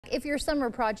If your summer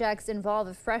projects involve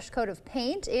a fresh coat of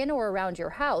paint in or around your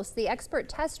house, the expert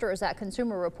testers at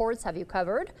Consumer Reports have you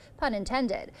covered, pun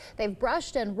intended. They've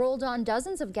brushed and rolled on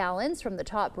dozens of gallons from the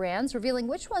top brands, revealing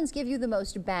which ones give you the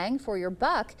most bang for your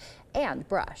buck and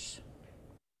brush.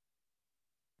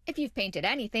 If you've painted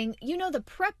anything, you know the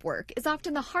prep work is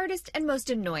often the hardest and most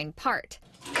annoying part.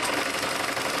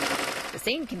 The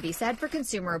same can be said for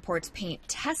Consumer Reports paint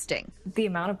testing. The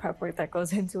amount of prep work that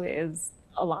goes into it is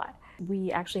a lot.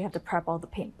 We actually have to prep all the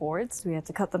paint boards. We have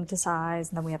to cut them to size,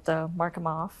 and then we have to mark them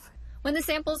off. When the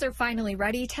samples are finally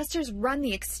ready, testers run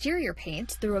the exterior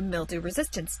paint through a mildew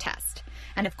resistance test.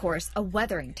 And of course, a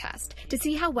weathering test to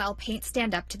see how well paint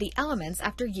stand up to the elements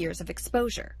after years of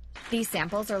exposure. These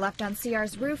samples are left on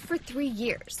CR's roof for 3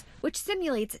 years, which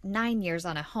simulates 9 years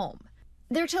on a home.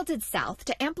 They're tilted south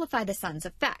to amplify the sun's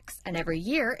effects, and every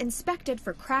year inspected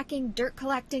for cracking, dirt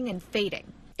collecting, and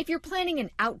fading. If you're planning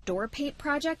an outdoor paint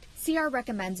project, CR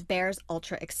recommends Behr's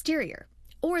Ultra Exterior,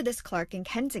 or this Clark &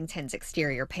 Kensington's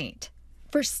exterior paint.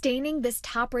 For staining, this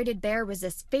top-rated Behr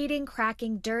resists fading,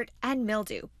 cracking, dirt, and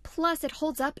mildew. Plus, it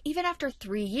holds up even after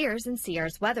 3 years in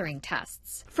CR's weathering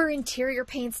tests. For interior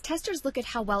paints, testers look at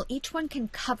how well each one can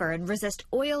cover and resist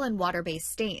oil and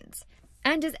water-based stains.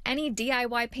 And as any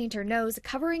DIY painter knows,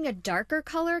 covering a darker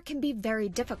color can be very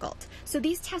difficult. So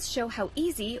these tests show how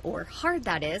easy or hard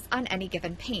that is on any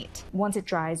given paint. Once it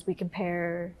dries, we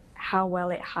compare how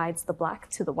well it hides the black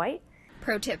to the white.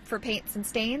 Pro tip for paints and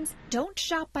stains, don't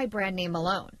shop by brand name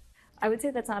alone. I would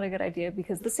say that's not a good idea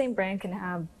because the same brand can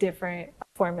have different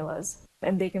formulas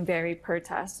and they can vary per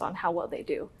test on how well they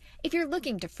do. If you're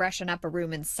looking to freshen up a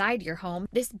room inside your home,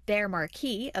 this Behr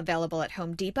Marquee, available at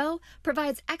Home Depot,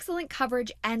 provides excellent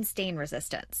coverage and stain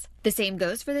resistance. The same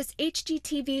goes for this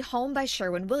HGTV Home by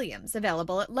Sherwin-Williams,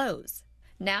 available at Lowe's.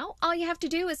 Now, all you have to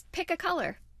do is pick a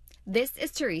color. This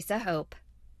is Teresa Hope.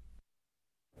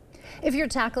 If you're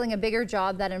tackling a bigger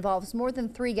job that involves more than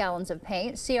 3 gallons of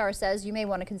paint, CR says you may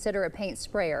want to consider a paint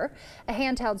sprayer. A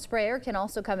handheld sprayer can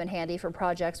also come in handy for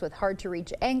projects with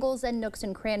hard-to-reach angles and nooks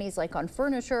and crannies like on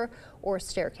furniture or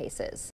staircases.